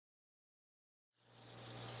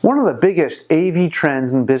One of the biggest AV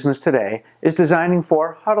trends in business today is designing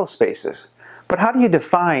for huddle spaces. But how do you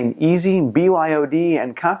define easy BYOD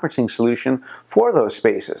and conferencing solution for those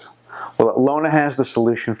spaces? Well, Atlona has the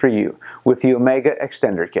solution for you with the OMEGA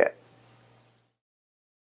Extender Kit.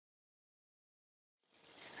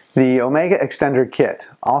 The OMEGA Extender Kit,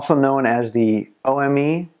 also known as the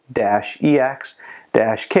OME-EX-KIT,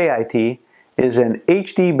 is an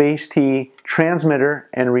HDBaseT transmitter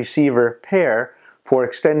and receiver pair for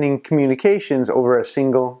extending communications over a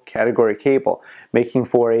single category cable, making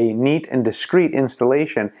for a neat and discreet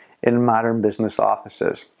installation in modern business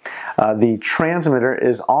offices. The transmitter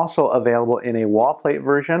is also available in a wall plate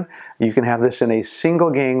version. You can have this in a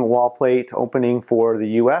single gang wall plate opening for the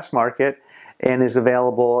US market, and is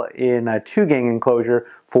available in a 2-gang enclosure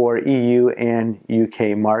for EU and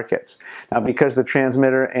UK markets. Now, because the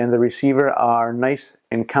transmitter and the receiver are nice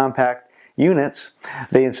and compact units,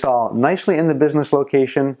 they install nicely in the business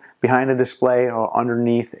location, behind a display, or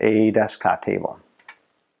underneath a desktop table.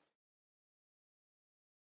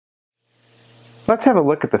 Let's have a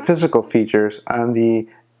look at the physical features on the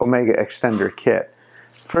OMEGA Extender Kit.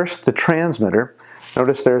 First, the transmitter.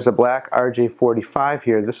 Notice there's a black RJ45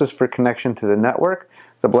 here. This is for connection to the network.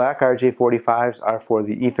 The black RJ45s are for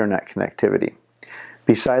the Ethernet connectivity.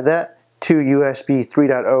 Beside that, 2 USB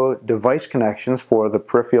 3.0 device connections for the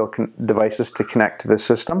peripheral devices to connect to the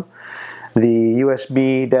system. The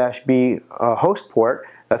USB-B host port,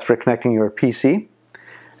 that's for connecting your PC.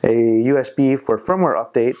 A USB for firmware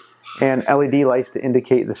update, and LED lights to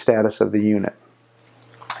indicate the status of the unit.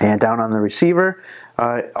 And down on the receiver,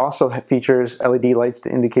 it also features LED lights to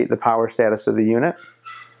indicate the power status of the unit.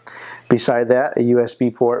 Beside that, a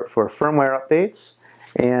USB port for firmware updates.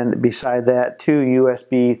 And beside that, 2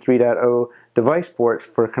 USB 3.0 device ports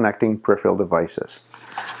for connecting peripheral devices.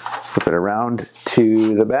 Flip it around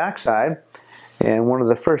to the back side, and one of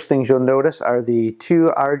the first things you'll notice are the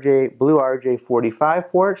 2 blue RJ45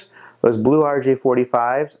 ports. Those blue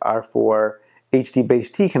RJ45s are for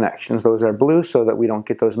HDBaseT connections. Those are blue so that we don't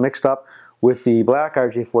get those mixed up with the black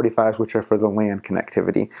RJ45s, which are for the LAN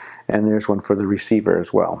connectivity. And there's one for the receiver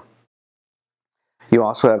as well. You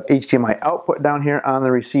also have HDMI output down here on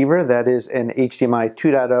the receiver. That is an HDMI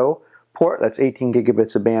 2.0 port. That's 18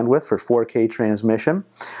 gigabits of bandwidth for 4K transmission.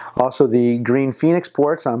 Also, the green Phoenix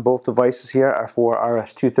ports on both devices here are for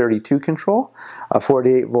RS-232 control. A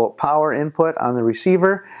 48-volt power input on the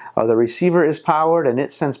receiver. The receiver is powered, and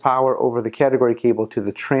it sends power over the category cable to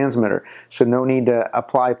the transmitter. So no need to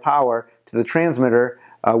apply power to the transmitter,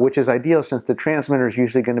 which is ideal since the transmitter is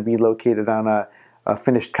usually going to be located on a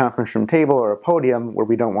finished conference room table or a podium where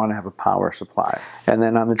we don't want to have a power supply. And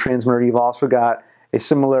then on the transmitter, you've also got a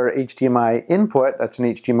similar HDMI input. That's an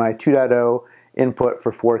HDMI 2.0 input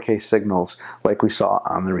for 4K signals like we saw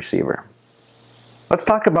on the receiver. Let's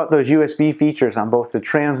talk about those USB features on both the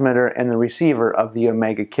transmitter and the receiver of the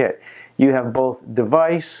OMEGA Kit. You have both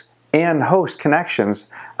device and host connections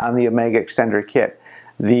on the OMEGA Extender Kit.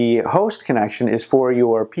 The host connection is for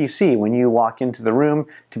your PC. When you walk into the room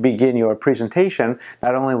to begin your presentation,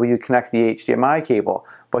 not only will you connect the HDMI cable,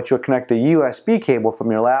 but you'll connect a USB cable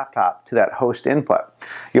from your laptop to that host input.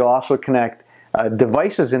 You'll also connect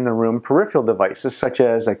devices in the room, peripheral devices such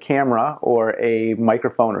as a camera or a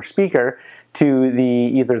microphone or speaker, to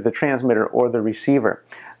either the transmitter or the receiver.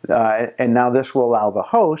 And now this will allow the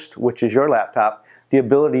host, which is your laptop, the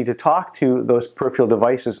ability to talk to those peripheral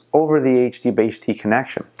devices over the HDBaseT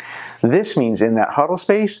connection. This means in that huddle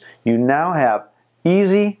space, you now have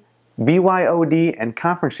easy BYOD and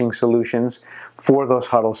conferencing solutions for those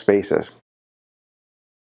huddle spaces.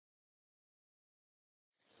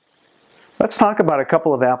 Let's talk about a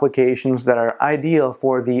couple of applications that are ideal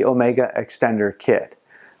for the OMEGA Extender Kit.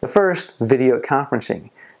 The first, video conferencing.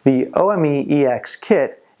 The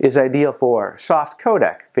OME-EX-KIT is ideal for soft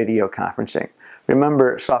codec video conferencing.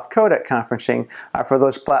 Remember, soft codec conferencing are for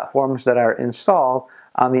those platforms that are installed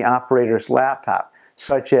on the operator's laptop,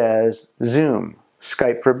 such as Zoom,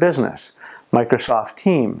 Skype for Business, Microsoft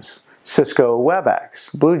Teams, Cisco Webex,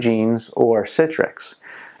 BlueJeans, or Citrix.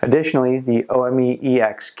 Additionally, the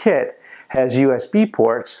OME-EX-KIT has USB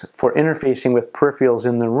ports for interfacing with peripherals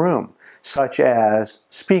in the room, such as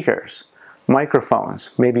speakers, microphones,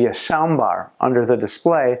 maybe a soundbar under the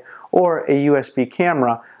display, or a USB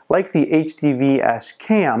camera like the HDVS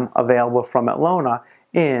cam available from Atlona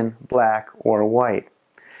in black or white.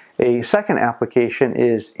 A second application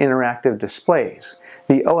is interactive displays.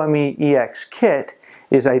 The OME-EX-KIT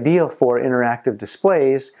is ideal for interactive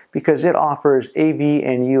displays because it offers AV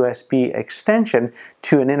and USB extension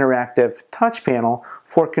to an interactive touch panel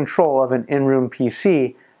for control of an in-room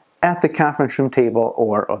PC at the conference room table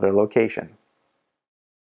or other location.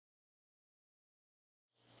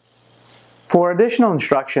 For additional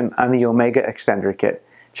instruction on the OMEGA Extender Kit,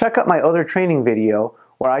 check out my other training video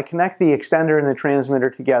where I connect the extender and the transmitter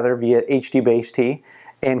together via HDBaseT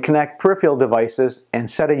and connect peripheral devices and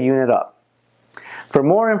set a unit up. For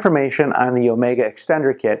more information on the OMEGA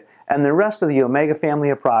Extender Kit and the rest of the OMEGA family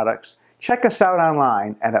of products, check us out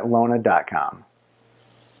online at Atlona.com.